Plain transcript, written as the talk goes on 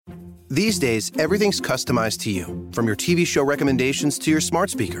These days, everything's customized to you, from your TV show recommendations to your smart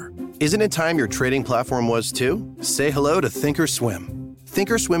speaker. Isn't it time your trading platform was too? Say hello to Thinkorswim.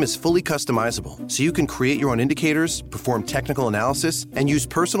 Thinkorswim is fully customizable, so you can create your own indicators, perform technical analysis, and use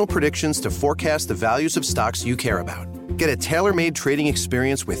personal predictions to forecast the values of stocks you care about. Get a tailor-made trading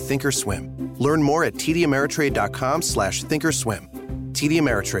experience with Thinkorswim. Learn more at tdameritrade.com/Thinkorswim. TD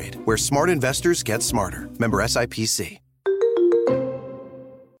Ameritrade, where smart investors get smarter. Member SIPC.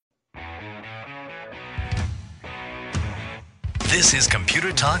 This is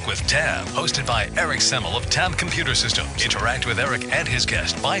Computer Talk with Tab, hosted by Eric Semmel of Tab Computer Systems. Interact with Eric and his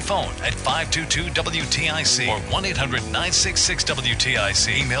guest by phone at 522-WTIC or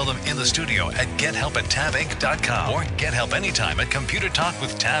 1-800-966-WTIC. Email them in the studio at gethelp@tabinc.com or get help anytime at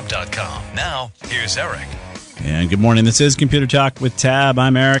computertalkwithtab.com. Now, here's Eric. And good morning. This is Computer Talk with Tab.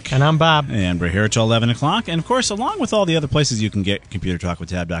 I'm Eric. And I'm Bob. And we're here till 11 o'clock. And, of course, along with all the other places you can get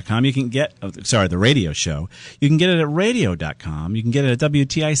ComputerTalkWithTab.com, you can get, the radio show. You can get it at radio.com. You can get it at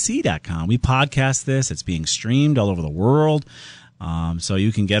WTIC.com. We podcast this. It's being streamed all over the world. So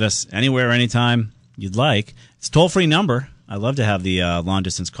you can get us anywhere, anytime you'd like. It's a toll-free number. I love to have the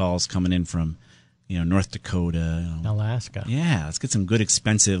long-distance calls coming in from North Dakota. Alaska. Yeah, let's get some good,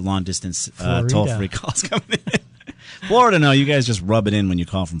 expensive, long-distance toll-free calls coming in. Florida, no, you guys just rub it in when you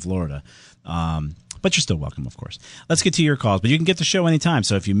call from Florida. But you're still welcome, of course. Let's get to your calls. But you can get the show anytime.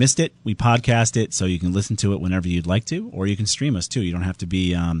 So if you missed it, we podcast it, so you can listen to it whenever you'd like to, or you can stream us, too. You don't have to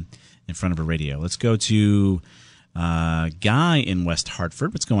be in front of a radio. Let's go to Guy in West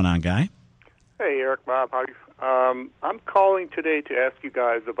Hartford. What's going on, Guy? Hey, Eric, Bob. How are you? I'm calling today to ask you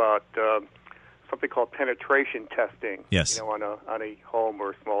guys about something called penetration testing. Yes. On a home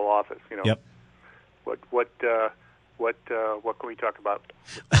or a small office. Yep. What can we talk about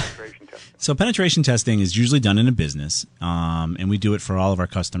with penetration testing? So penetration testing is usually done in a business, and we do it for all of our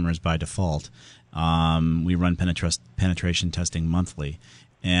customers by default. We run penetration testing monthly,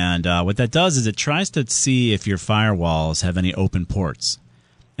 and what that does is it tries to see if your firewalls have any open ports.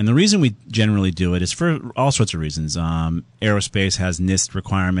 And the reason we generally do it is for all sorts of reasons. Aerospace has NIST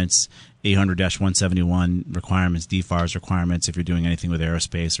requirements, 800-171 requirements, DFARS requirements if you're doing anything with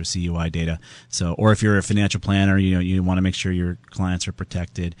aerospace or CUI data. So, or if you're a financial planner, you want to make sure your clients are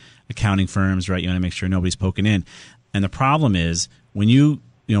protected. Accounting firms, right? You want to make sure nobody's poking in. And the problem is when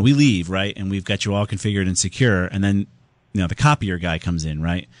we leave, right, and we've got you all configured and secure, and then the copier guy comes in,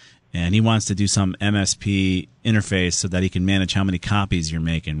 right? And he wants to do some MSP interface so that he can manage how many copies you're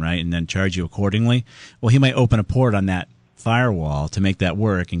making, right, and then charge you accordingly. Well, he might open a port on that firewall to make that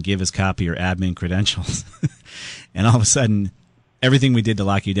work and give his copier admin credentials. And all of a sudden, everything we did to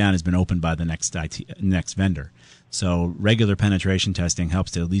lock you down has been opened by the next vendor. So regular penetration testing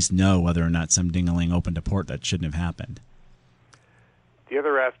helps to at least know whether or not some ding-a-ling opened a port that shouldn't have happened. The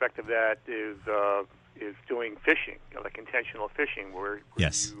other aspect of that is doing phishing, like intentional phishing, where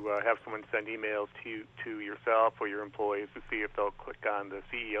yes. you have someone send emails to yourself or your employees to see if they'll click on the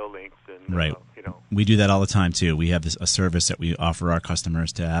CEO links. And right. We do that all the time too. We have a service that we offer our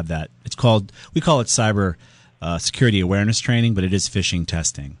customers to have that. We call it cyber security awareness training, but it is phishing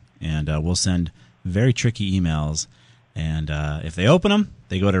testing. And we'll send very tricky emails. And if they open them,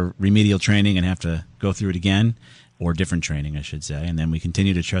 they go to remedial training and have to go through it again. Or different training, I should say, and then we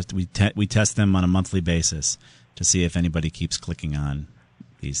continue to test. We test them on a monthly basis to see if anybody keeps clicking on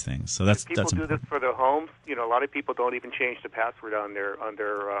these things. So that's people do important. This for their homes. A lot of people don't even change the password on their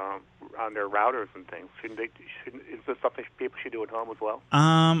routers and things. Is this something people should do at home as well?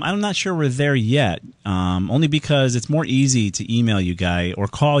 I'm not sure we're there yet. Only because it's more easy to email you, Guy, or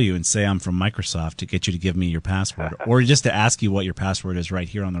call you and say I'm from Microsoft to get you to give me your password, or just to ask you what your password is right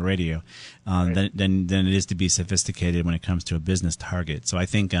here on the radio. Right. Than it is to be sophisticated when it comes to a business target. So I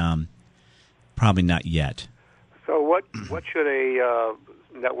think probably not yet. So what should a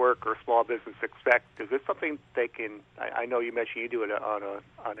network or small business expect? Is this something they can? I know you mentioned you do it on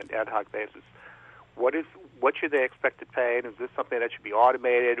an ad hoc basis. What should they expect to pay? And is this something that should be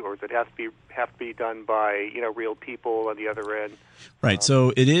automated, or does it have to be done by real people on the other end? Right.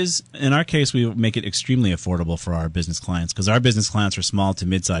 So it is. In our case, we make it extremely affordable for our business clients because our business clients are small to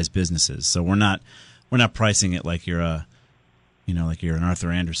mid-sized businesses. So we're not pricing it like you're an Arthur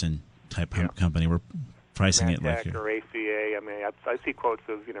Andersen type company. We're pricing it like you're or ACA. I mean, I see quotes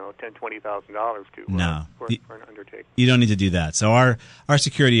of $10,000-$20,000 for an undertaking. You don't need to do that. So our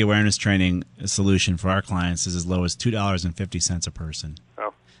security awareness training solution for our clients is as low as $2.50 a person.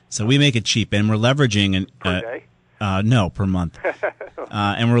 Oh. So we make it cheap, and we're leveraging per day? No, per month.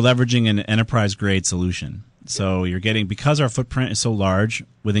 And we're leveraging an enterprise grade solution. So you're getting, because our footprint is so large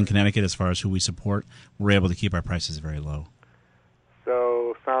within Connecticut as far as who we support, we're able to keep our prices very low.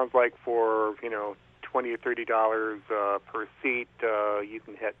 So sounds like for $20 or $30 per seat, you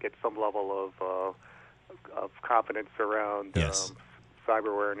can get some level of confidence around Yes.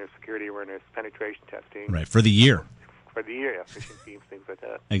 cyber awareness, security awareness, penetration testing. Right, for the year. For the year, phishing teams, things like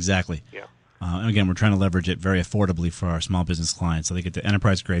that. Exactly. Yeah. And again, we're trying to leverage it very affordably for our small business clients, so they get the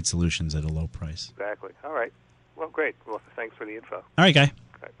enterprise-grade solutions at a low price. Exactly. All right. Well, great. Well, thanks for the info. All right, Guy.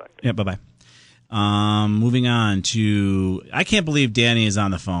 Okay, bye. Yeah, bye-bye. Moving on to, I can't believe Danny is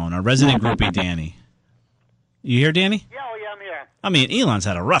on the phone, our resident groupie, Danny. You here, Danny? Yeah, I'm here. I mean, Elon's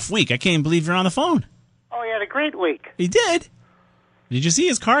had a rough week. I can't even believe you're on the phone. Oh, he had a great week. He did? Did you see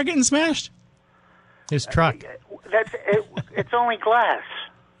his car getting smashed? His truck. It's only glass.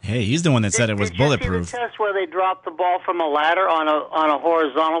 Hey, he's the one that said it was Did bulletproof. you see the test where they dropped the ball from a ladder on a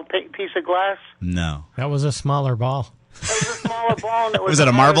horizontal piece of glass? No. That was a smaller ball. It was a smaller ball. And it was it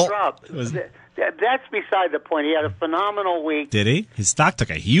a marble? drop. That's beside the point. He had a phenomenal week. Did he? His stock took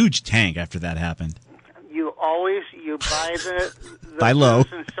a huge tank after that happened. You buy the Buy low news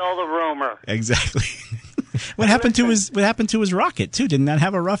and sell the rumor. Exactly. What happened to his rocket too? Didn't that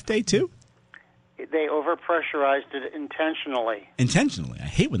have a rough day too? They overpressurized it intentionally. Intentionally. I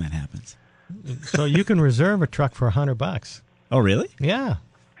hate when that happens. So you can reserve a truck for $100. Oh, really? Yeah.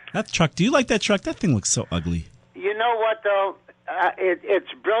 That truck. Do you like that truck? That thing looks so ugly. You know what though?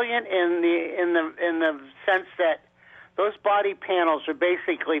 It's brilliant in the sense that those body panels are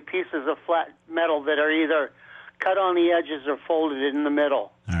basically pieces of flat metal that are either cut on the edges or folded in the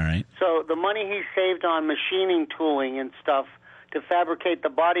middle. All right. So the money he saved on machining tooling and stuff to fabricate the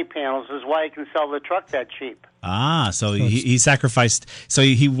body panels is why he can sell the truck that cheap. So he sacrificed. So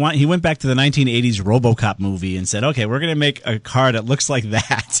he went back to the 1980s RoboCop movie and said, "Okay, we're going to make a car that looks like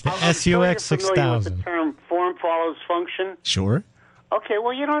that." SUX Familiar with 6000. the term form follows function? Sure. Okay,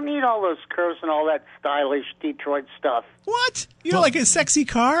 well, you don't need all those curves and all that stylish Detroit stuff. What? You don't like a sexy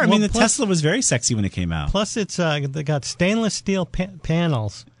car? I mean, the plus- Tesla was very sexy when it came out. Plus, it's they got stainless steel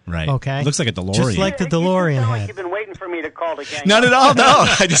panels. Right. Okay. It looks like a DeLorean. Just like the You DeLorean sound like had. you've been waiting for me to call again. Not at all. No,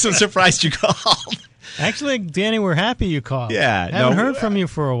 I just was surprised you called. Actually, Danny, we're happy you called. Yeah, Haven't no, heard from you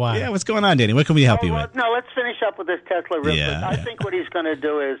for a while. Yeah, what's going on, Danny? What can we help you with? No, let's finish up with this Tesla real Yeah, quick. I yeah. think what he's going to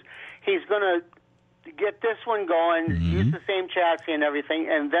do is he's going to get this one going, use the same chassis and everything,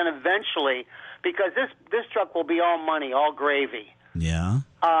 and then eventually, because this truck will be all money, all gravy. Yeah.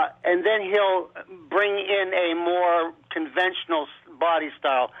 And then he'll bring in a more conventional body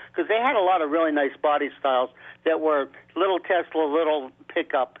style, because they had a lot of really nice body styles that were little Tesla, little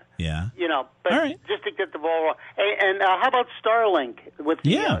pickup. Yeah. But All right. just to get the ball rolling. Hey, and how about Starlink with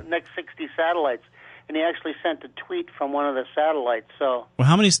the next 60 satellites? And he actually sent a tweet from one of the satellites. So Well,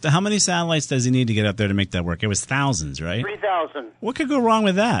 how many satellites does he need to get up there to make that work? It was thousands, right? 3,000. What could go wrong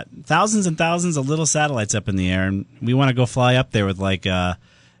with that? Thousands and thousands of little satellites up in the air, and we want to go fly up there with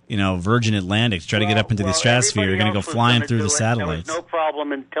Virgin Atlantic to try to get up into the stratosphere. You're going to go flying through the satellites. There was no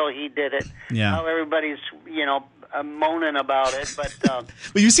problem until he did it. Yeah. Now everybody's moaning about it, but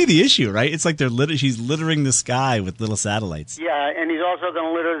Well, you see the issue, right? It's like she's littering the sky with little satellites. yeah, and he's also going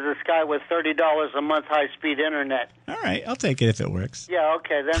to litter the sky with $30 a month high-speed internet. All right, I'll take it if it works. Yeah,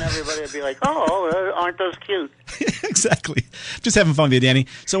 okay, then everybody will be like, oh, aren't those cute? Exactly. Just having fun with you, Danny.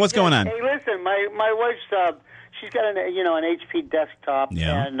 So what's going on? Hey, listen, my wife's she's got an HP desktop,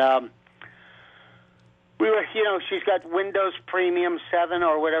 Yeah. and she's got Windows Premium 7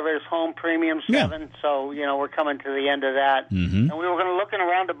 or whatever it is, Home Premium 7. So we're coming to the end of that, and we were going to looking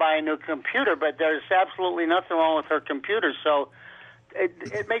around to buy a new computer, but there's absolutely nothing wrong with her computer. So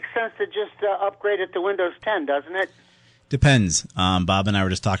it makes sense to just upgrade it to Windows 10, doesn't it? Depends. Bob and I were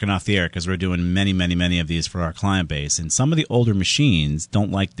just talking off the air because we're doing many, many, many of these for our client base, and some of the older machines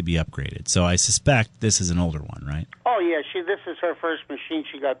don't like to be upgraded. So I suspect this is an older one, right? Oh yeah, this is her first machine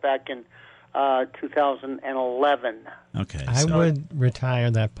she got back in 2011. Okay. I would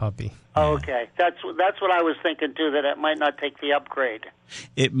retire that puppy. Oh, okay, that's what I was thinking too. That it might not take the upgrade.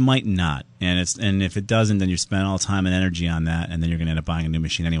 It might not, and if it doesn't, then you spend all time and energy on that, and then you're going to end up buying a new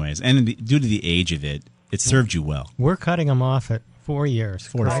machine anyways. And due to the age of it, it served you well. We're cutting them off at 4 years.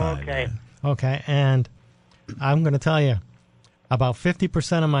 4 to 5. Okay. Yeah. Okay, and I'm going to tell you, about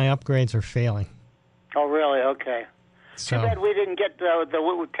 50% of my upgrades are failing. Oh, really? Okay. So, Too bad we didn't get the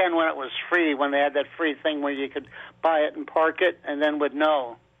 10 when it was free, when they had that free thing where you could buy it and park it and then would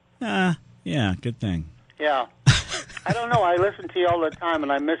know. Yeah, good thing. Yeah. I don't know. I listen to you all the time,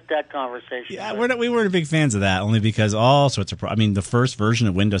 and I missed that conversation. Yeah, we weren't big fans of that, only because all sorts of the first version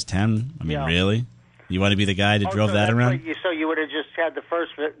of Windows 10, really? You want to be the guy that drove that around? So you would have just had the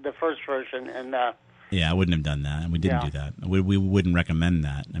first version, and Yeah, I wouldn't have done that, and we didn't do that. We wouldn't recommend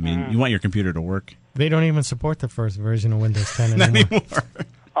that. I mean, you want your computer to work. they don't even support the first version of Windows 10 Not anymore. anymore.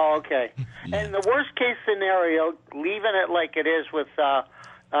 Oh, okay. Yeah. And the worst case scenario, leaving it like it is with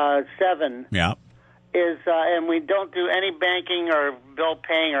 7, Yeah. is, and we don't do any banking or bill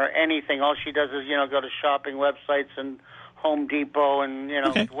paying or anything. All she does is, go to shopping websites and Home Depot and,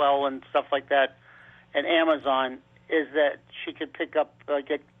 Okay. Dwell and stuff like that, and Amazon, is that she could pick up,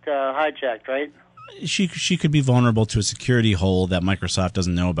 get hijacked, right? She could be vulnerable to a security hole that Microsoft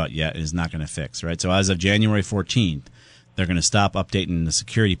doesn't know about yet and is not going to fix, right? So as of January 14th, they're going to stop updating the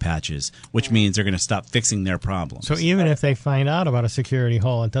security patches, which means they're going to stop fixing their problems. So even if they find out about a security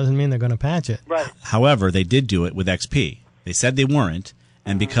hole, it doesn't mean they're going to patch it. Right. However, they did do it with XP. They said they weren't,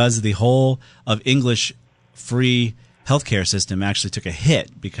 and because the whole of English free healthcare system actually took a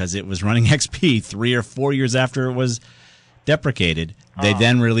hit because it was running XP 3 or 4 years after it was deprecated, they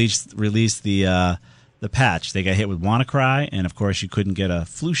then released the patch. They got hit with WannaCry, and of course you couldn't get a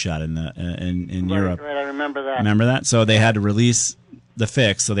flu shot in Europe. Right, I remember that. Remember that? So they had to release the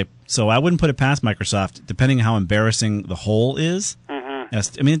fix. So I wouldn't put it past Microsoft, depending on how embarrassing the hole is.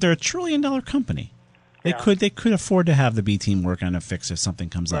 I mean, they're a $1 trillion company. They could afford to have the B team work on a fix if something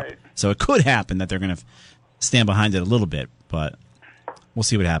comes up. So it could happen that they're going to stand behind it a little bit, but we'll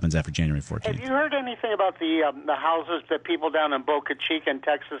see what happens after January 14th. Have you heard anything about the houses that people down in Boca Chica in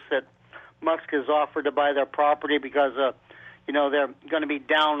Texas that Musk has offered to buy their property because they're going to be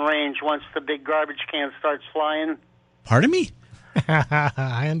downrange once the big garbage can starts flying? Pardon me?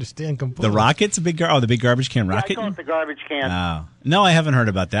 I understand completely. The rockets, the big garbage can rocket? I call it the garbage can. Oh. No, I haven't heard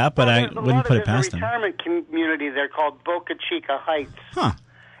about that, but I wouldn't put it past them. There's a retirement community there called Boca Chica Heights. Huh.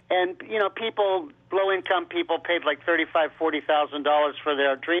 And, people, low-income people paid like $35,000, $40,000 for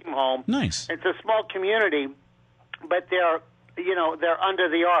their dream home. Nice. It's a small community, but they're under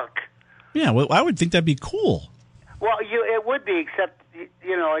the arc. Yeah, well, I would think that'd be cool. Well, it would be, except,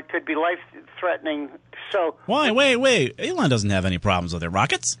 it could be life-threatening. So Why? Wait. Elon doesn't have any problems with their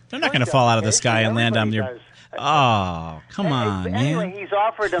rockets. They're not going to fall out of the sky and land on your... Oh, come on, man. Anyway, he's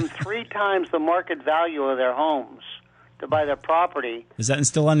offered them 3 times the market value of their homes to buy their property. Does that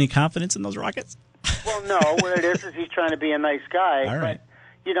instill any confidence in those rockets? Well, no. What it is he's trying to be a nice guy. All right.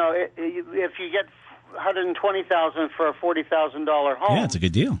 But, if you get $120,000 for a $40,000 home, Yeah, it's a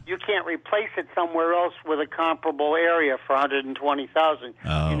good deal. you can't replace it somewhere else with a comparable area for $120,000.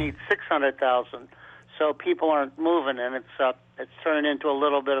 Oh. You need $600,000. So people aren't moving, and it's turned into a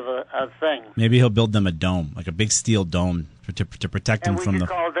little bit of a thing. Maybe he'll build them a dome, like a big steel dome, to protect them from And we could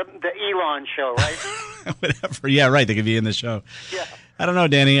call it the Elon Show, right? Whatever. Yeah, right. They could be in the show. Yeah. I don't know,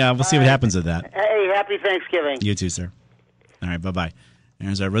 Danny. We'll see what happens with that. Hey, happy Thanksgiving. You too, sir. All right, bye-bye.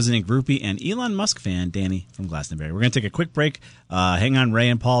 There's our resident groupie and Elon Musk fan, Danny from Glastonbury. We're going to take a quick break. Hang on, Ray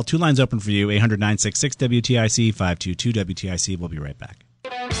and Paul. 2 lines open for you, 800-966-WTIC, 522-WTIC. We'll be right back.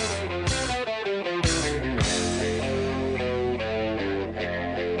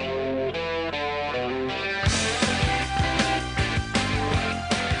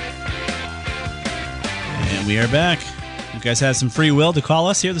 And we are back. You guys had some free will to call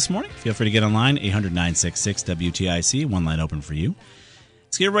us here this morning. Feel free to get online, 800-966-WTIC. 1 line open for you.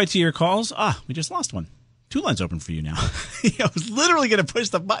 Let's get right to your calls. We just lost one. 2 lines open for you now. I was literally going to push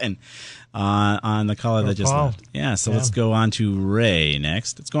the button on the caller that just left. Yeah, so let's go on to Ray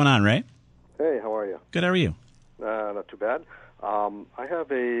next. What's going on, Ray? Hey, how are you? Good, how are you? Not too bad. I have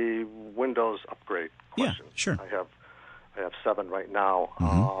a Windows upgrade question. Yeah, sure. I have 7 right now.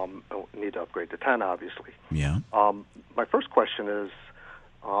 I need to upgrade to 10, obviously. Yeah. My first question is,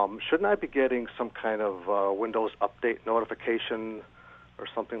 shouldn't I be getting some kind of Windows update notification or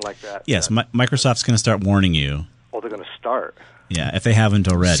something like that? Yes, Microsoft's going to start warning you. Oh, they're going to start? Yeah, if they haven't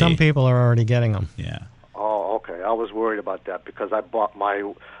already. Some people are already getting them. Yeah. Oh, okay. I was worried about that because I bought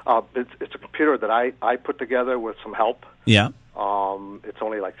my it's a computer that I put together with some help. Yeah. It's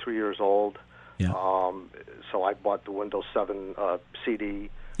only like 3 years old. Yeah. So I bought the Windows 7 CD.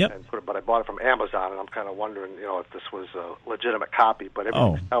 Yep. But I bought it from Amazon, and I'm kind of wondering, if this was a legitimate copy. But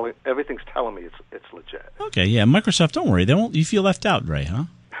everything's telling me it's legit. Okay, yeah. Microsoft, don't worry. They won't. You feel left out, Ray, huh?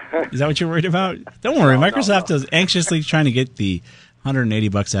 Is that what you're worried about? Don't worry. Microsoft is anxiously trying to get the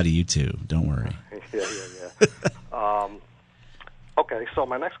 $180 out of you too. Don't worry. Yeah. Okay, so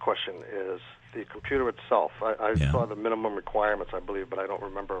my next question is the computer itself. I saw the minimum requirements, I believe, but I don't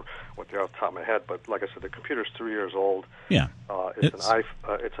remember what they're off the top of my head. But like I said, the computer's 3 years old. Yeah. It's an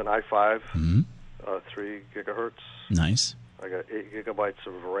i5, 3 gigahertz. Nice. I got 8 gigabytes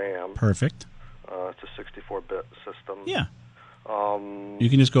of RAM. Perfect. It's a 64-bit system. Yeah. You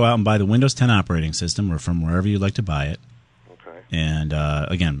can just go out and buy the Windows 10 operating system or from wherever you'd like to buy it. Okay. And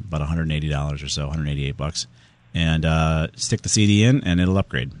again, about $180 or so, $188. And stick the CD in, and it'll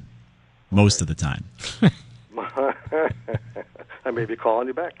upgrade most of the time. I may be calling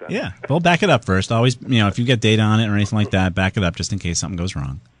you back then. Yeah. Well, back it up first. Always, if you get data on it or anything like that, back it up just in case something goes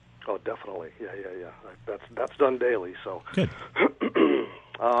wrong. Oh, definitely. Yeah. That's done daily. So good.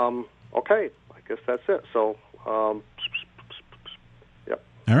 Okay. I guess that's it. So, yep.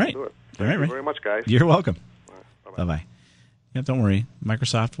 All right. Thank you very much, guys. You're welcome. Right, bye-bye. Yep, don't worry.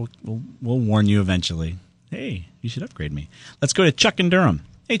 Microsoft will warn you eventually. Hey, you should upgrade me. Let's go to Chuck in Durham.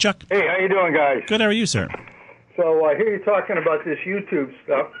 Hey, Chuck. Hey, how you doing, guys? Good. How are you, sir? So I hear you talking about this YouTube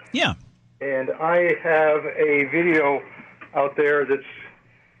stuff. Yeah. And I have a video out there that's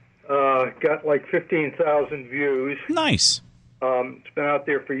got like 15,000 views. Nice. It's been out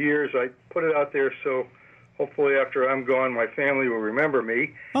there for years. I put it out there so hopefully after I'm gone, my family will remember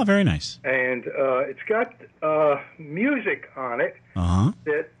me. Oh, very nice. And it's got music on it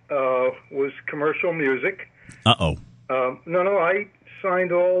that was commercial music. Uh-oh. No, I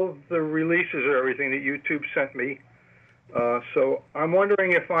signed all the releases or everything that YouTube sent me. So I'm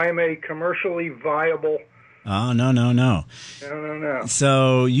wondering if I'm a commercially viable... Oh, no. No.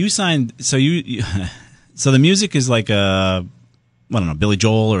 So you signed... So so the music is like I don't know, Billy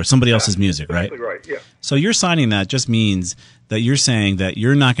Joel or somebody else's music, exactly right? Right, yeah. So you're signing that just means that you're saying that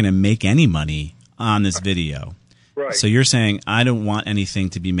you're not going to make any money on this video. Right. So you're saying, I don't want anything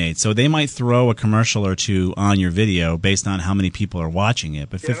to be made. So they might throw a commercial or two on your video based on how many people are watching it.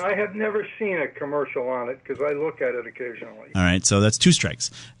 But and I have never seen a commercial on it because I look at it occasionally. All right, so that's 2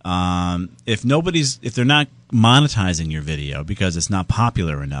 strikes. If they're not monetizing your video because it's not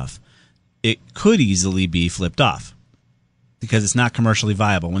popular enough, it could easily be flipped off because it's not commercially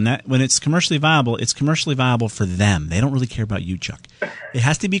viable. When it's commercially viable for them. They don't really care about you, Chuck. It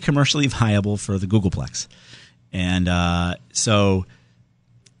has to be commercially viable for the Googleplex. And so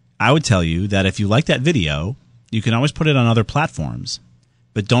I would tell you that if you like that video, you can always put it on other platforms,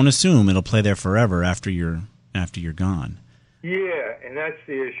 but don't assume it'll play there forever after you're gone. Yeah, and that's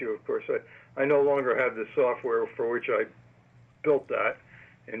the issue, of course. I no longer have the software for which I built that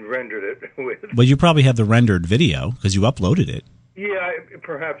and rendered it with. Well, you probably have the rendered video because you uploaded it. Yeah,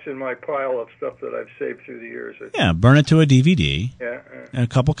 perhaps in my pile of stuff that I've saved through the years. Yeah, burn it to a DVD, and a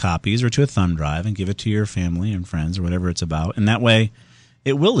couple copies, or to a thumb drive, and give it to your family and friends or whatever it's about. And that way,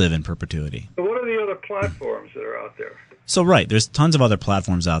 it will live in perpetuity. So what are the other platforms that are out there? So, right, there's tons of other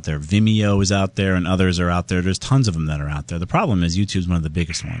platforms out there. Vimeo is out there, and others are out there. There's tons of them that are out there. The problem is YouTube's one of the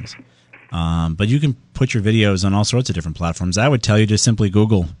biggest ones. But you can put your videos on all sorts of different platforms. I would tell you to simply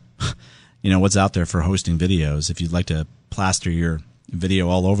Google, what's out there for hosting videos. If you'd like to plaster your video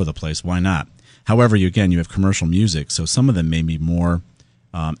all over the place, why not? However, you have commercial music, so some of them may be more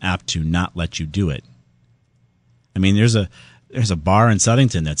apt to not let you do it. I mean, there's a bar in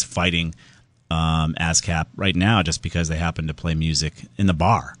Southington that's fighting ASCAP right now just because they happen to play music in the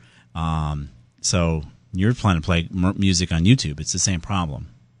bar. So you're planning to play music on YouTube. It's the same problem.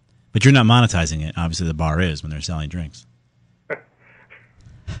 But you're not monetizing it. Obviously, the bar is when they're selling drinks.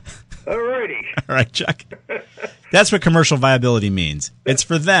 Alrighty. All right, Chuck. That's what commercial viability means. It's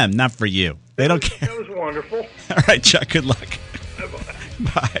for them, not for you. They don't care. That was wonderful. All right, Chuck. Good luck.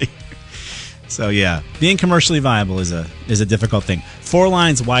 Bye. So yeah, being commercially viable is a difficult thing. 4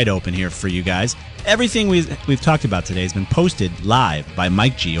 lines wide open here for you guys. Everything we've talked about today has been posted live by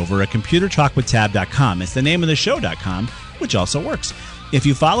Mike G over at computertalkwithtab.com. It's the name of the show.com, which also works. If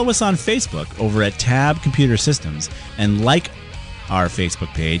you follow us on Facebook over at Tab Computer Systems and like our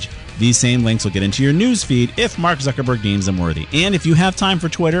Facebook page, these same links will get into your news feed if Mark Zuckerberg deems them worthy. And if you have time for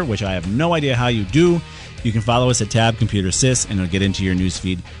Twitter, which I have no idea how you do, you can follow us at Tab Computer Sys and it'll get into your news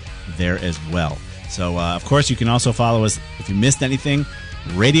feed there as well. So, of course, you can also follow us if you missed anything,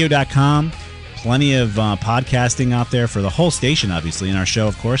 radio.com. Plenty of podcasting out there for the whole station, obviously, and our show,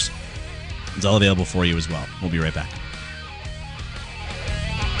 of course. It's all available for you as well. We'll be right back.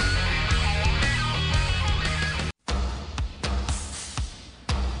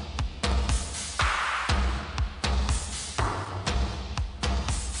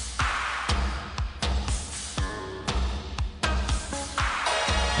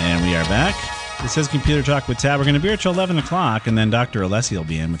 And we are back. This is Computer Talk with Tab. We're going to be here till 11 o'clock, and then Dr. Alessi will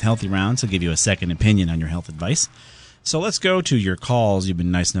be in with Healthy Rounds. He'll give you a second opinion on your health advice. So let's go to your calls. You've been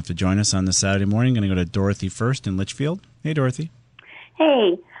nice enough to join us on this Saturday morning. I'm going to go to Dorothy first in Litchfield. Hey, Dorothy.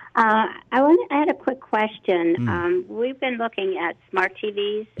 Hey, I had a quick question. We've been looking at smart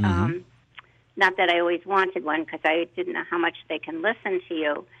TVs. Not that I always wanted one because I didn't know how much they can listen to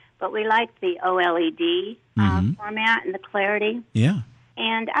you, but we like the OLED format and the clarity. Yeah.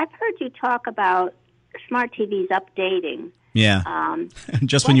 And I've heard you talk about smart TVs updating. Yeah.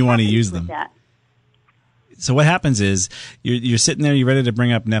 Just when you want to use them. So what happens is you're sitting there, you're ready to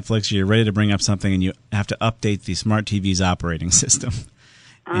bring up Netflix, you're ready to bring up something, and you have to update the smart TV's operating system.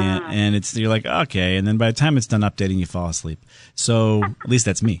 And you're like, okay, and then by the time it's done updating, you fall asleep. So at least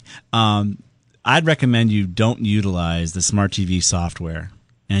that's me. I'd recommend you don't utilize the smart TV software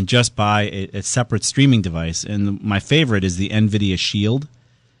and just buy a separate streaming device. And my favorite is the NVIDIA Shield.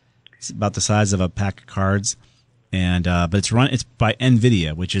 It's about the size of a pack of cards, and but it's by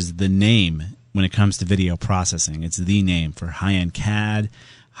NVIDIA, which is the name when it comes to video processing. It's the name for high-end CAD,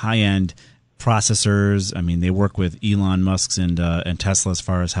 high-end processors. I mean, they work with Elon Musk's and Tesla as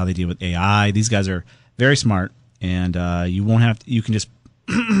far as how they deal with AI. These guys are very smart, and you can just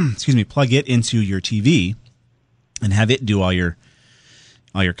plug it into your TV and have it do all your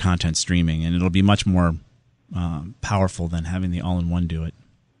content streaming, and it'll be much more powerful than having the all-in-one do it.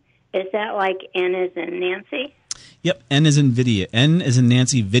 Is that like N as in Nancy? Yep, N as in Vidya. N as in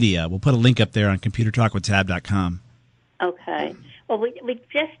Nancy Vidya. We'll put a link up there on computertalkwithtab.com. Okay. Well, we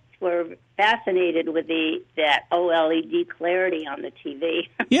just were fascinated with that OLED clarity on the TV.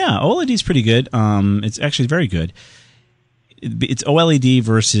 Yeah, OLED's pretty good. It's actually very good. It's OLED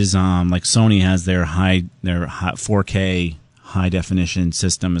versus like Sony has their 4K high definition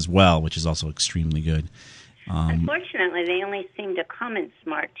system as well, which is also extremely good. Unfortunately, they only seem to come in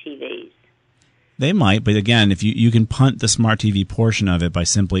smart TVs. They might, but again, if you can punt the smart TV portion of it by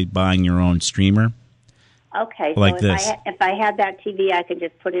simply buying your own streamer. Okay, like so this. if I had that TV, I could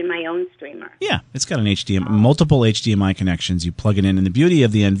just put in my own streamer. Yeah, it's got an multiple HDMI connections. You plug it in, and the beauty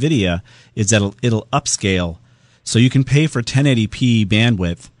of the NVIDIA is that it'll upscale, so you can pay for 1080p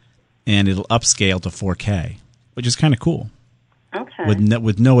bandwidth, and it'll upscale to 4K, which is kind of cool. Okay.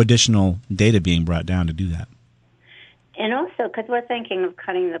 With no additional data being brought down to do that. And also, because we're thinking of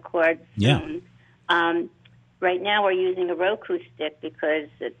cutting the cord soon. Yeah. Right now, we're using a Roku stick because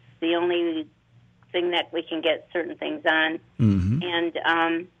it's the only thing that we can get certain things on. Mm-hmm.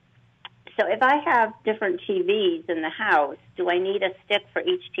 And so if I have different TVs in the house, do I need a stick for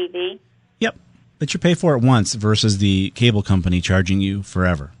each TV? Yep. But you pay for it once versus the cable company charging you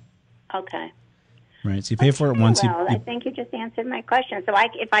forever. Okay. Right, so you pay for it once. Well, I think you just answered my question. So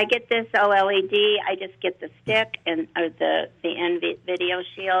if I get this OLED, I just get the stick or the NVIDIA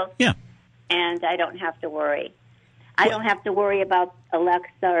Shield. Yeah. And I don't have to worry. I don't have to worry about Alexa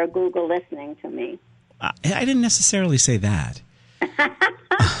or Google listening to me. I didn't necessarily say that.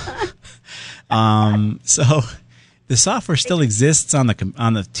 So the software still exists on the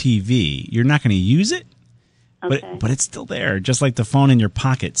TV. You're not going to use it. Okay. But it's still there, just like the phone in your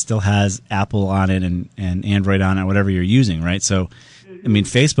pocket still has Apple on it and Android on it, whatever you're using, right? So, I mean,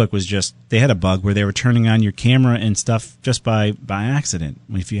 Facebook they had a bug where they were turning on your camera and stuff just by accident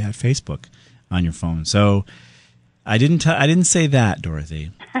if you had Facebook on your phone. So, I didn't say that,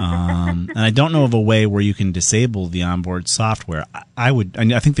 Dorothy. And I don't know of a way where you can disable the onboard software. I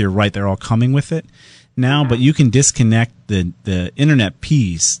think they're right; they're all coming with it now, but you can disconnect the internet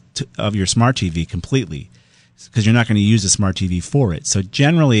piece of your smart TV completely, because you're not going to use the smart TV for it. So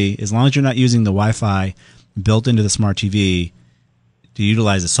generally, as long as you're not using the Wi-Fi built into the smart TV to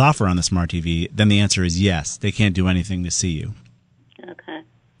utilize the software on the smart TV, then the answer is yes. They can't do anything to see you. Okay.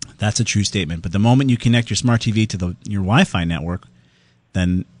 That's a true statement. But the moment you connect your smart TV to your Wi-Fi network,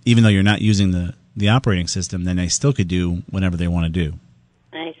 then even though you're not using the operating system, then they still could do whatever they want to do.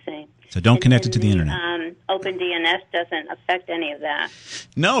 I see. So don't connect it to the internet. OpenDNS doesn't affect any of that.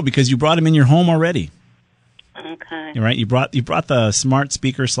 No, because you brought them in your home already. Okay. Right, you brought the smart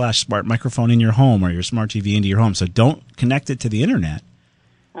speaker / smart microphone in your home or your smart TV into your home. So don't connect it to the internet.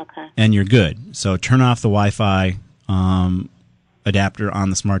 Okay. And you're good. So turn off the Wi-Fi adapter on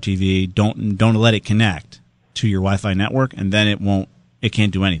the smart TV. Don't let it connect to your Wi-Fi network, and then it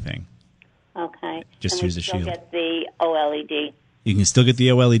can't do anything. Okay. Just and use the Shield. Get the OLED. You can still get the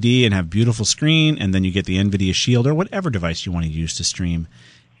OLED and have a beautiful screen, and then you get the NVIDIA Shield or whatever device you want to use to stream,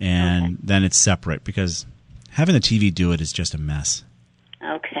 and then it's separate because having the TV do it is just a mess.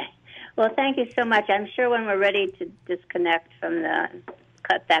 Okay. Well, thank you so much. I'm sure when we're ready to disconnect from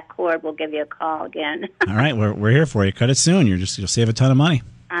cut that cord, we'll give you a call again. All right, we're here for you. Cut it soon. You'll save a ton of money.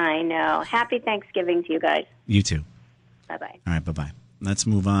 I know. Happy Thanksgiving to you guys. You too. Bye-bye. All right, bye-bye. Let's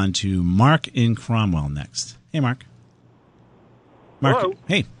move on to Mark in Cromwell next. Hey, Mark. Hello.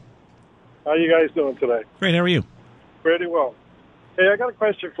 Hey. How are you guys doing today? Great. How are you? Pretty well. Hey, I got a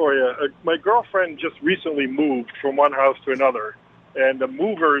question for you. My girlfriend just recently moved from one house to another, and the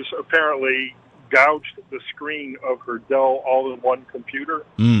movers apparently gouged the screen of her Dell all-in-one computer.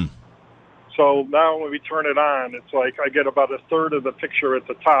 So now when we turn it on, it's like I get about a third of the picture at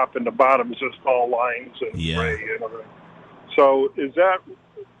the top, and the bottom is just all lines and gray and everything. So is that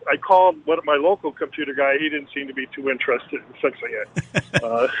I called my local computer guy. He didn't seem to be too interested in fixing it.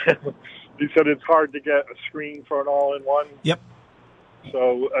 He said it's hard to get a screen for an all-in-one. Yep.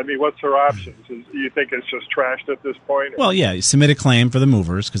 So, I mean, what's her options? You think it's just trashed at this point? Or? Well, yeah, you submit a claim for the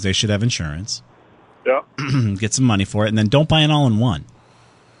movers because they should have insurance. Yeah. Get some money for it, and then don't buy an all-in-one.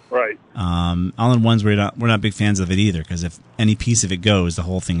 Right. All-in-ones, we're not big fans of it either because if any piece of it goes, the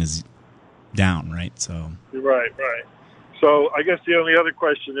whole thing is down, right? So. Right. So I guess the only other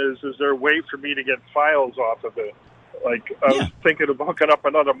question is there a way for me to get files off of it? Like, I was thinking of hooking up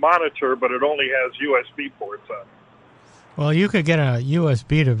another monitor, but it only has USB ports on it. Well, you could get a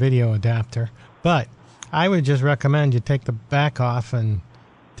USB to video adapter, but I would just recommend you take the back off and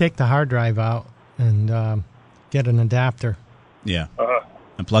take the hard drive out and get an adapter. Yeah.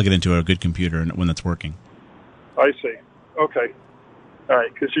 And plug it into a good computer when it's working. I see. Okay. All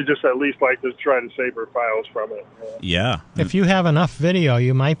right, because you just at least like to try to save her files from it. Yeah. If you have enough video,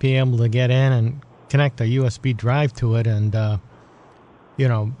 you might be able to get in and connect a USB drive to it and,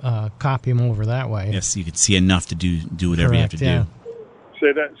 copy them over that way. Yes, you can see enough to do whatever you have to do.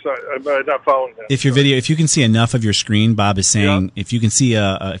 Say that. Sorry, I'm not following that. If you can see enough of your screen, Bob is saying, if you can see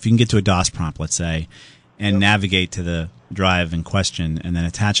if you can get to a DOS prompt, let's say, and navigate to the drive in question, and then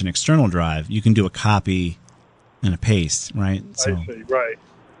attach an external drive, you can do a copy and a paste, right? So. I see. Right.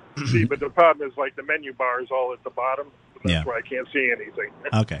 See, but the problem is like the menu bar is all at the bottom. That's where I can't see anything.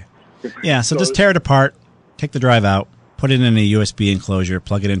 Okay. Yeah. So just tear it apart, take the drive out, put it in a USB enclosure,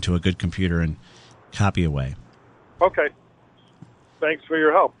 plug it into a good computer, and copy away. Okay. Thanks for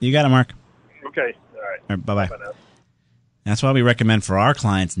your help. You got it, Mark. Okay. All right. Bye-bye. That's why we recommend for our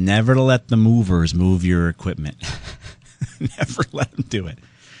clients never to let the movers move your equipment. Never let them do it.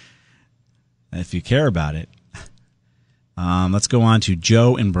 If you care about it. Let's go on to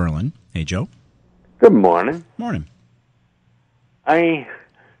Joe in Berlin. Hey, Joe. Good morning. Morning. I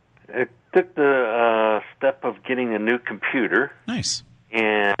took the step of getting a new computer. Nice.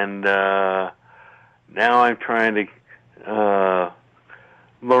 And now I'm trying to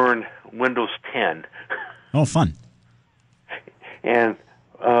learn Windows 10. Oh, fun. And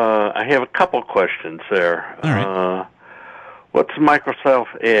I have a couple questions there. All right. What's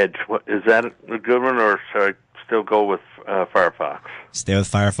Microsoft Edge? Is that a good one, or should I still go with Firefox? Stay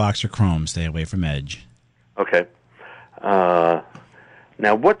with Firefox or Chrome. Stay away from Edge. Okay.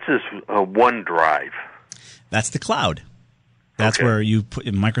 Now, what's this OneDrive? That's the cloud. That's where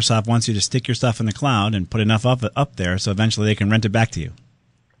Microsoft wants you to stick your stuff in the cloud and put enough of it up there so eventually they can rent it back to you.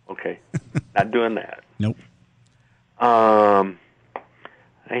 Okay. Not doing that. Nope. I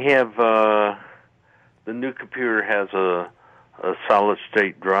have the new computer has a solid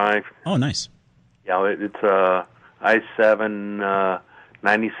state drive. Oh, nice. Yeah, it's i7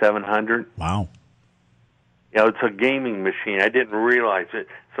 9700. Wow. Yeah, it's a gaming machine. I didn't realize it,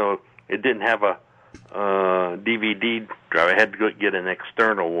 so it didn't have a DVD drive. I had to go get an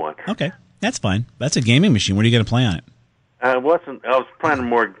external one. Okay, that's fine. That's a gaming machine. What are you going to play on it? I was playing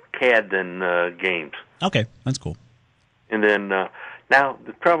more CAD than games. Okay, that's cool. And then now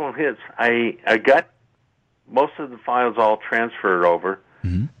the trouble is, I got most of the files all transferred over.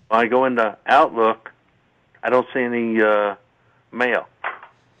 Mm-hmm. When I go into Outlook, I don't see any mail.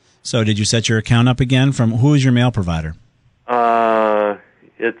 So did you set your account up again? From who is your mail provider?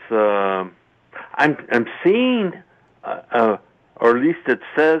 It's I'm seeing, or at least it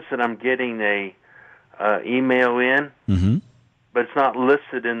says that I'm getting a email in, but it's not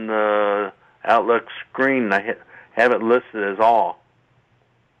listed in the Outlook screen. I have it listed as all.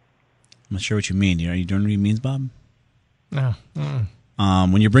 I'm not sure what you mean. You don't know what it means, Bob? No.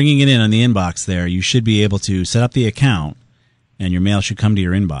 When you're bringing it in on the inbox there, you should be able to set up the account, and your mail should come to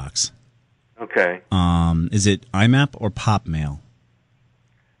your inbox. Okay. Is it IMAP or POP mail?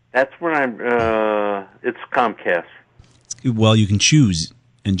 That's when it's Comcast. Well, you can choose,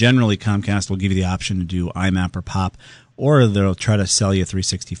 and generally Comcast will give you the option to do IMAP or POP, or they'll try to sell you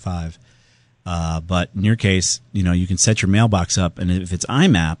 365. But in your case, you can set your mailbox up, and if it's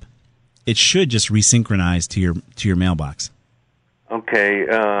IMAP, it should just resynchronize to your mailbox. Okay.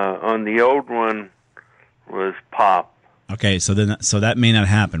 On the old one was POP. Okay, so that may not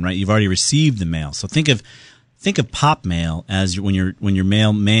happen, right? You've already received the mail. So think of POP mail as when your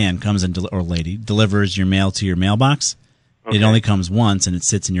mailman comes in or lady delivers your mail to your mailbox. Okay. It only comes once and it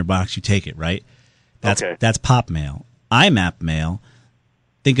sits in your box. You take it, right? That's POP mail. IMAP mail.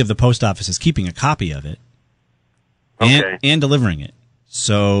 Think of the post office as keeping a copy of it and delivering it,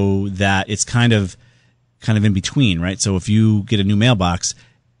 so that it's kind of in between, right? So if you get a new mailbox,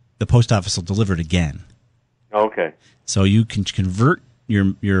 the post office will deliver it again. Okay. So you can convert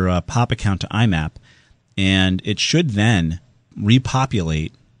your POP account to IMAP, and it should then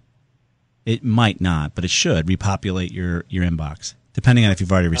repopulate It might not, but it should repopulate your inbox. Depending on if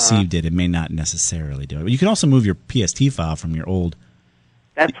you've already received it may not necessarily do it. But you can also move your PST file from your old.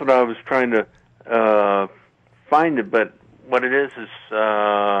 That's what I was trying to find it, but what it is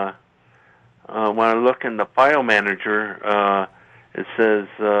when I look in the file manager, it says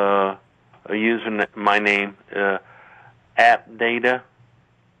using my name, app data,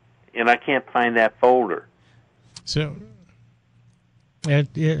 and I can't find that folder. So,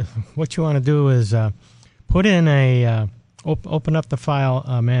 what you want to do is put in a open up the file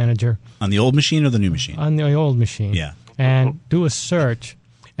manager on the old machine or the new machine. On the old machine, yeah, and do a search,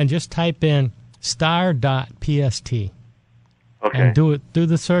 and just type in star.pst. Okay. And do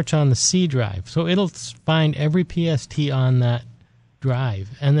the search on the C drive, so it'll find every PST on that drive,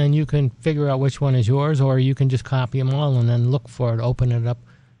 and then you can figure out which one is yours, or you can just copy them all and then look for it, open it up,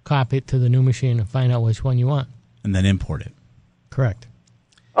 copy it to the new machine, and find out which one you want. And then import it. Correct.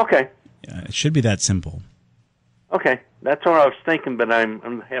 Okay. Yeah, it should be that simple. Okay, that's what I was thinking, but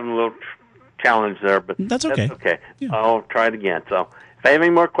I'm having a little challenge there. But that's okay. That's okay. Yeah. I'll try it again. So if I have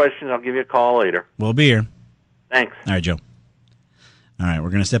any more questions, I'll give you a call later. We'll be here. Thanks. All right, Joe. All right,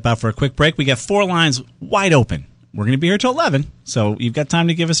 we're going to step out for a quick break. We got 4 lines wide open. We're going to be here till 11, so you've got time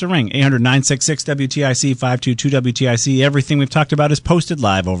to give us a ring. 800-966-WTIC, 522-WTIC. Everything we've talked about is posted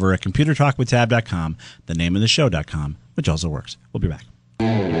live over at computertalkwithtab.com, the name of the show.com, which also works. We'll be back.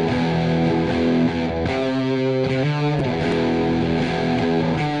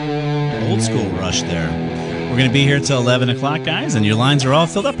 Old school rush there. We're going to be here till 11 o'clock, guys, and your lines are all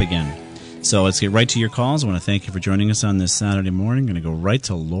filled up again. So let's get right to your calls. I want to thank you for joining us on this Saturday morning. I'm going to go right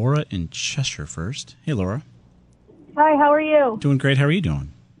to Laura in Cheshire first. Hey, Laura. Hi, how are you? Doing great. How are you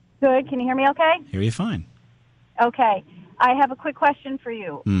doing? Good. Can you hear me okay? Hear you fine. Okay. I have a quick question for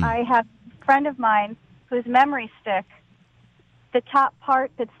you. I have a friend of mine whose memory stick, the top part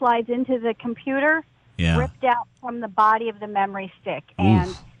that slides into the computer, ripped out from the body of the memory stick.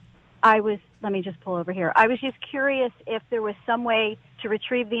 And let me just pull over here. I was just curious if there was some way to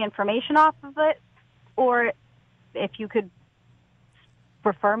retrieve the information off of it, or if you could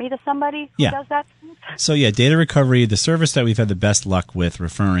refer me to somebody who does that. So, data recovery, the service that we've had the best luck with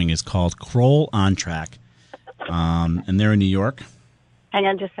referring is called Kroll On Track, and they're in New York. Hang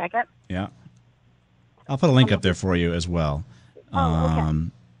on just a second. Yeah. I'll put a link up there for you as well. Okay.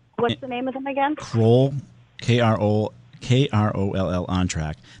 What's the name of them again? Kroll, Kroll On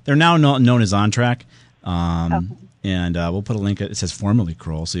Track. They're now known as On Track, and we'll put a link. It says formerly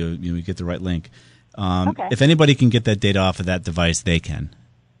Kroll, so you get the right link. If anybody can get that data off of that device, they can.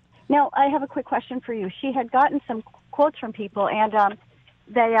 Now, I have a quick question for you. She had gotten some quotes from people, and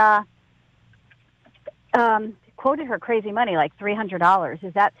they quoted her crazy money, like $300.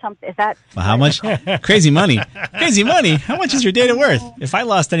 Is that something? Is that how much? Crazy money. Crazy money. How much is your data worth? If I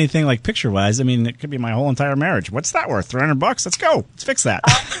lost anything like picture-wise, I mean, it could be my whole entire marriage. What's that worth? $300? Let's go. Let's fix that.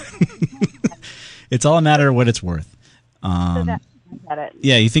 It's all a matter of what it's worth.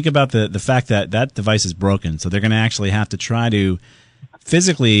 Yeah, you think about the fact that that device is broken, so they're going to actually have to try to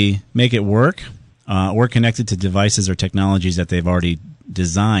physically make it work, or connect it to devices or technologies that they've already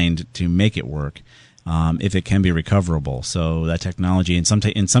designed to make it work, if it can be recoverable. So that technology, in some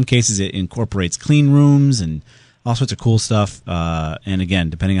cases, it incorporates clean rooms and all sorts of cool stuff. And again,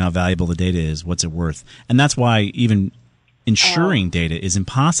 depending on how valuable the data is, what's it worth? And that's why even insuring data is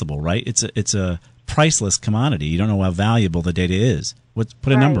impossible, right? It's a priceless commodity. You don't know how valuable the data is.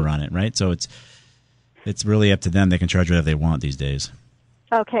 Put a number on it, right? So it's really up to them. They can charge whatever they want these days.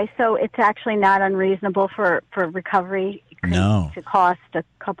 Okay, so it's actually not unreasonable for recovery to cost a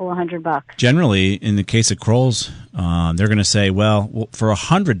couple of $100. Generally, in the case of Kroll's, they're going to say, well, for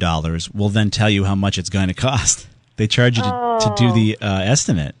 $100, we'll then tell you how much it's going to cost. They charge you to do the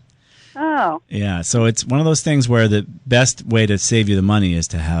estimate. Oh. Yeah, so it's one of those things where the best way to save you the money is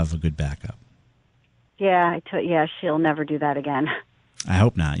to have a good backup. Yeah, she'll never do that again. I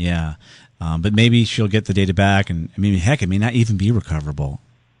hope not, yeah. But maybe she'll get the data back, and maybe, heck, it may not even be recoverable.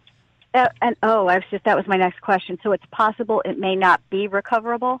 That was my next question. So it's possible it may not be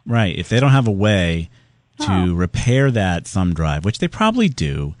recoverable? Right. If they don't have a way to repair that thumb drive, which they probably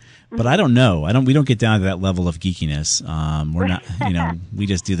do, but I don't know. We don't get down to that level of geekiness. We're not, we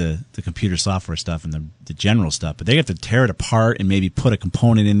just do the computer software stuff and the general stuff. But they have to tear it apart and maybe put a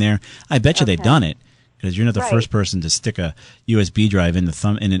component in there. I bet you they've done it. Because you're not the first person to stick a USB drive in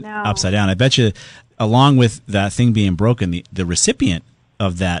it upside down. I bet you, along with that thing being broken, the recipient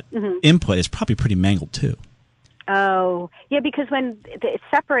of that input is probably pretty mangled too. Oh, yeah, because when it's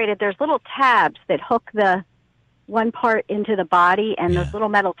separated, there's little tabs that hook the one part into the body, and those little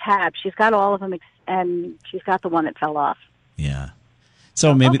metal tabs. She's got all of them, and she's got the one that fell off. Yeah.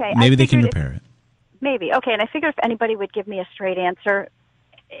 So maybe they can repair it. Maybe. Okay, and I figured if anybody would give me a straight answer,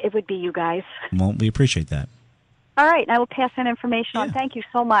 it would be you guys. Well, we appreciate that. All right, and I will pass that information on. Thank you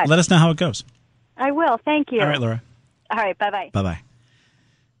so much. Let us know how it goes. I will. Thank you. All right, Laura. All right, bye-bye. Bye-bye.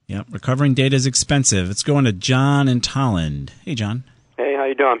 Yep, recovering data is expensive. It's going to John in Tolland. Hey, John. Hey, how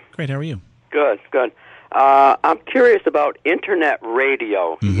you doing? Great, how are you? Good. I'm curious about internet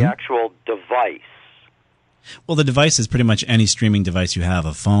radio, the actual device. Well, the device is pretty much any streaming device you have,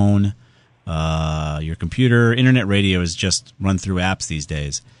 a phone, your computer. Internet radio is just run through apps these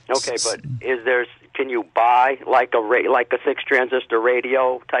days. Okay, but can you buy like a 6 transistor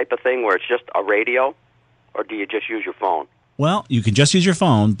radio type of thing where it's just a radio, or do you just use your phone? Well, you can just use your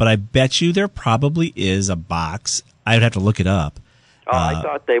phone, but I bet you there probably is a box. I would have to look it up. Oh, I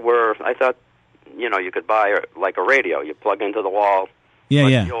thought you could buy like a radio. You plug into the wall.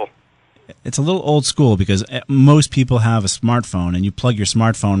 Yeah. It's a little old school because most people have a smartphone, and you plug your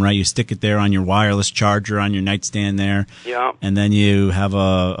smartphone, right? You stick it there on your wireless charger on your nightstand there. Yeah. And then you have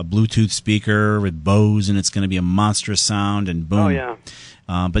a Bluetooth speaker with Bose, and it's going to be a monstrous sound, and boom. Oh, yeah.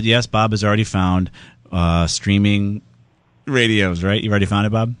 But yes, Bob has already found streaming radios, right? You already found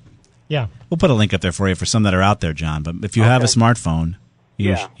it, Bob? Yeah. We'll put a link up there for you for some that are out there, John. But if you have a smartphone,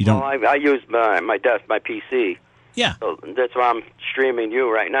 you don't. Well, I use my PC. Yeah. So that's why I'm streaming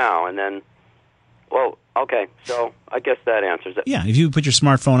you right now. And then, well, okay. So I guess that answers it. Yeah. If you put your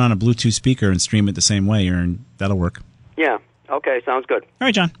smartphone on a Bluetooth speaker and stream it the same way, that'll work. Yeah. Okay. Sounds good. All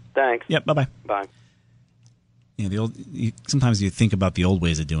right, John. Thanks. Yep. Bye-bye. Bye. Yeah, sometimes you think about the old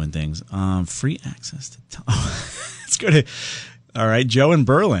ways of doing things. Free access to... Let's go to... All right, Joe in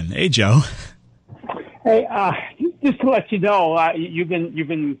Berlin. Hey, Joe. Hey, just to let you know, you've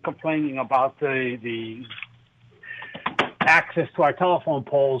been complaining about the access to our telephone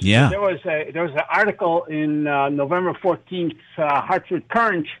poles. Yeah. There was an article in November 14th, Hartford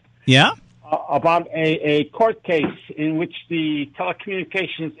Courant. Yeah. About a court case in which the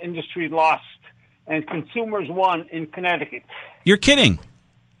telecommunications industry lost and consumers won in Connecticut. You're kidding?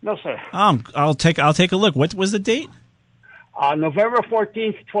 No, sir. I'll take a look. What was the date? November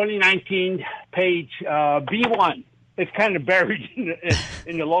 14th, 2019, page B1. It's kind of buried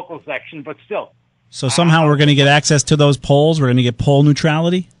in the local section, but still. So somehow we're going to get access to those polls? We're going to get poll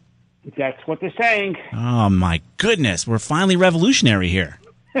neutrality? That's what they're saying. Oh, my goodness. We're finally revolutionary here.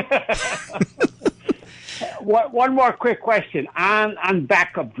 One more quick question on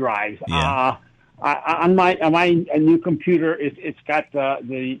backup drives. Yeah. On my new computer, it's got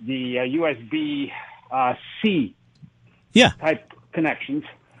the USB C type connections.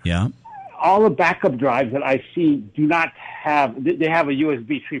 Yeah. All the backup drives that I see do not have. They have a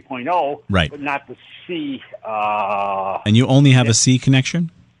USB 3.0, right, but not the C. And you only have a C connection?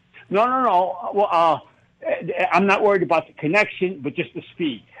 No. Well, I'm not worried about the connection, but just the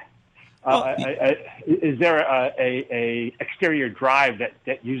speed. Is there a exterior drive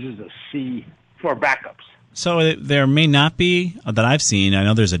that uses a C for backups? So there may not be that I've seen. I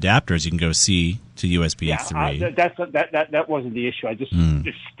know there's adapters. You can go C to USB 3. That wasn't the issue. I just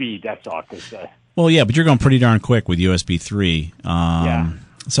speed. That's all. Well, yeah, but you're going pretty darn quick with USB 3.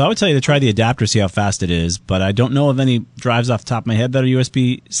 So I would tell you to try the adapter, see how fast it is. But I don't know of any drives off the top of my head that are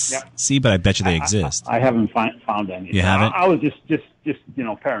USB C. But I bet you they exist. I haven't found any. You haven't? I was just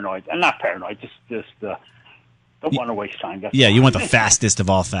paranoid. I'm not paranoid. Just don't want to waste time. Yeah, you want the fastest of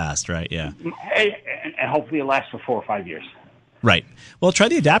all fast, right? Yeah. And hopefully it lasts for 4 or 5 years. Right. Well, try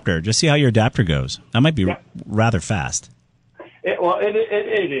the adapter. Just see how your adapter goes. That might be rather fast.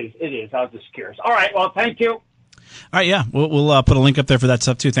 It is. I was just curious. All right. Well, thank you. All right. Yeah. We'll put a link up there for that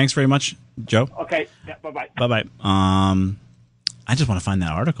stuff too. Thanks very much, Joe. Okay. Yeah, bye-bye. Bye-bye. I just want to find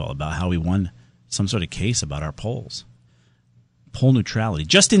that article about how we won some sort of case about our polls. Poll neutrality.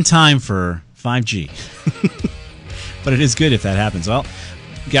 Just in time for 5G. But it is good if that happens. Well,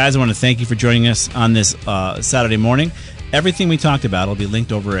 guys, I want to thank you for joining us on this Saturday morning. Everything we talked about will be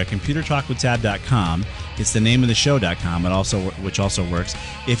linked over at computertalkwithtab.com. It's the name of the show.com, which also works.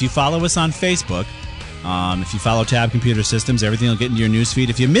 If you follow us on Facebook, if you follow Tab Computer Systems, everything will get into your newsfeed.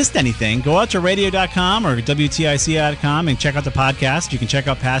 If you missed anything, go out to radio.com or WTIC.com and check out the podcast. You can check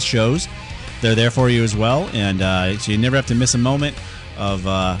out past shows. They're there for you as well. And so you never have to miss a moment of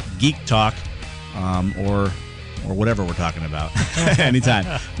geek talk or whatever we're talking about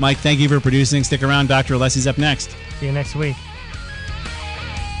anytime. Mike, thank you for producing. Stick around. Dr. Alessi's up next. See you next week.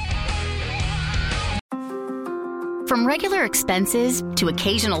 From regular expenses to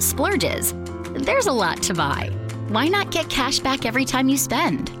occasional splurges, there's a lot to buy. Why not get cash back every time you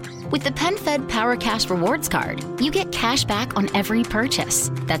spend? With the PenFed Power Cash Rewards Card, you get cash back on every purchase.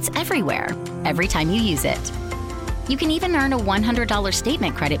 That's everywhere, every time you use it. You can even earn a $100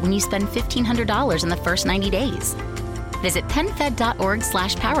 statement credit when you spend $1,500 in the first 90 days. Visit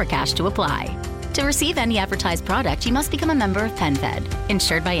PenFed.org/PowerCash to apply. To receive any advertised product, you must become a member of PenFed,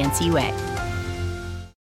 insured by NCUA.